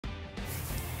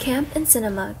Camp in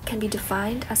cinema can be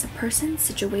defined as a person,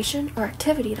 situation, or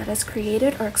activity that is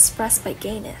created or expressed by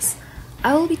gayness.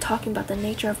 I will be talking about the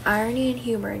nature of irony and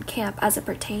humor in camp as it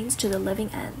pertains to The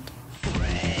Living End.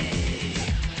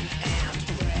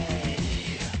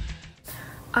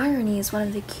 Irony is one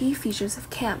of the key features of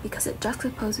camp because it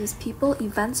juxtaposes people,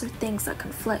 events, or things that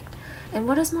conflict. And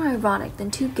what is more ironic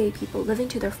than two gay people living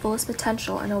to their fullest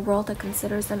potential in a world that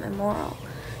considers them immoral?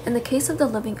 In the case of The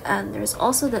Living End, there is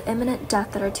also the imminent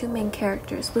death that our two main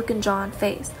characters, Luke and John,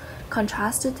 face,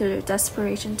 contrasted through their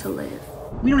desperation to live.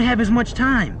 We don't have as much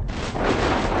time,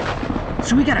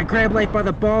 so we gotta grab life by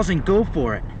the balls and go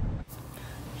for it.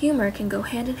 Humor can go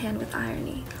hand in hand with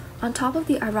irony. On top of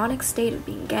the ironic state of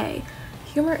being gay,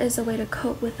 humor is a way to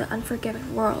cope with the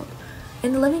unforgiving world.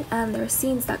 In The Living End, there are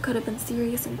scenes that could have been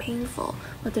serious and painful,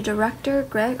 but the director,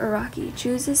 Gregg Araki,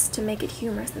 chooses to make it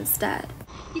humorous instead.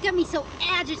 You got me so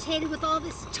agitated with all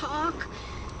this talk.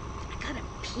 I gotta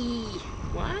pee.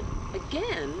 What?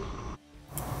 Again?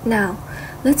 Now,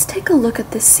 let's take a look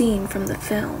at this scene from the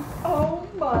film. Oh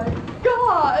my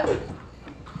God!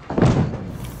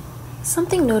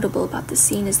 Something notable about this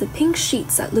scene is the pink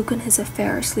sheets that Luke and his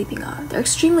affair are sleeping on. They're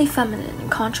extremely feminine in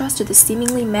contrast to the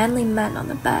seemingly manly men on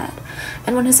the bed.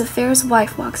 And when his affair's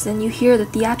wife walks in, you hear the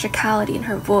theatricality in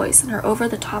her voice and her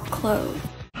over-the-top clothes.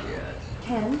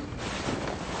 Ken,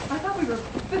 I thought we were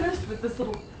finished with this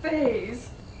little phase.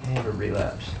 I have a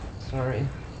relapse. Sorry.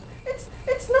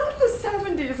 It's not the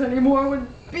 70s anymore when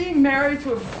being married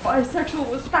to a bisexual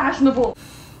was fashionable.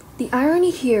 The irony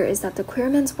here is that the queer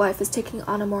man's wife is taking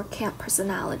on a more camp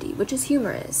personality, which is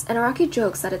humorous, and Araki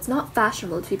jokes that it's not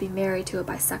fashionable to be married to a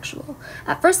bisexual.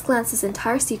 At first glance, this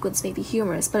entire sequence may be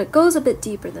humorous, but it goes a bit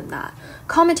deeper than that.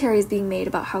 Commentary is being made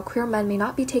about how queer men may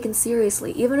not be taken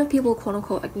seriously, even if people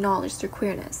quote-unquote acknowledge their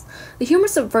queerness. The humor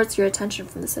subverts your attention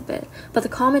from this a bit, but the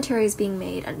commentary is being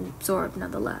made and absorbed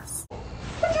nonetheless.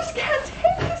 I just can't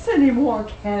take this anymore,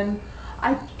 Ken.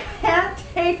 I can't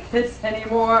take this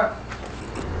anymore.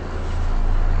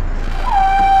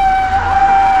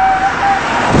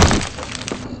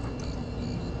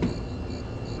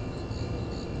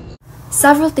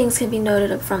 Several things can be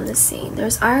noted from this scene.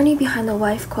 There's irony behind the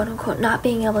wife quote-unquote not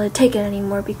being able to take it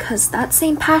anymore because that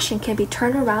same passion can be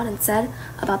turned around and said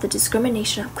about the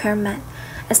discrimination of queer men,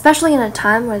 especially in a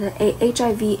time where the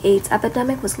HIV/AIDS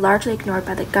epidemic was largely ignored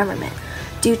by the government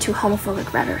due to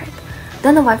homophobic rhetoric.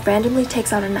 Then the wife randomly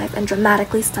takes out a knife and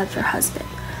dramatically stabs her husband,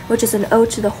 which is an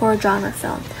ode to the horror genre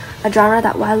film, a genre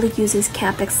that widely uses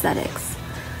camp aesthetics.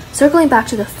 Circling back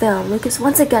to the film, Luke is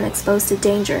once again exposed to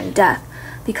danger and death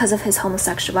because of his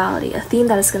homosexuality, a theme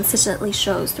that is consistently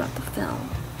shows throughout the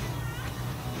film.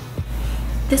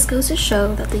 This goes to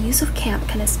show that the use of camp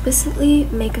can explicitly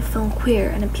make a film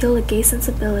queer and appeal to gay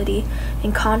sensibility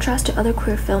in contrast to other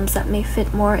queer films that may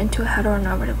fit more into a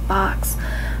heteronormative box.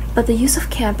 But the use of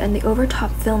camp and the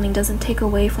over-top filming doesn't take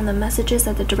away from the messages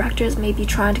that the directors may be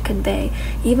trying to convey,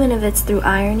 even if it's through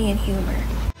irony and humor.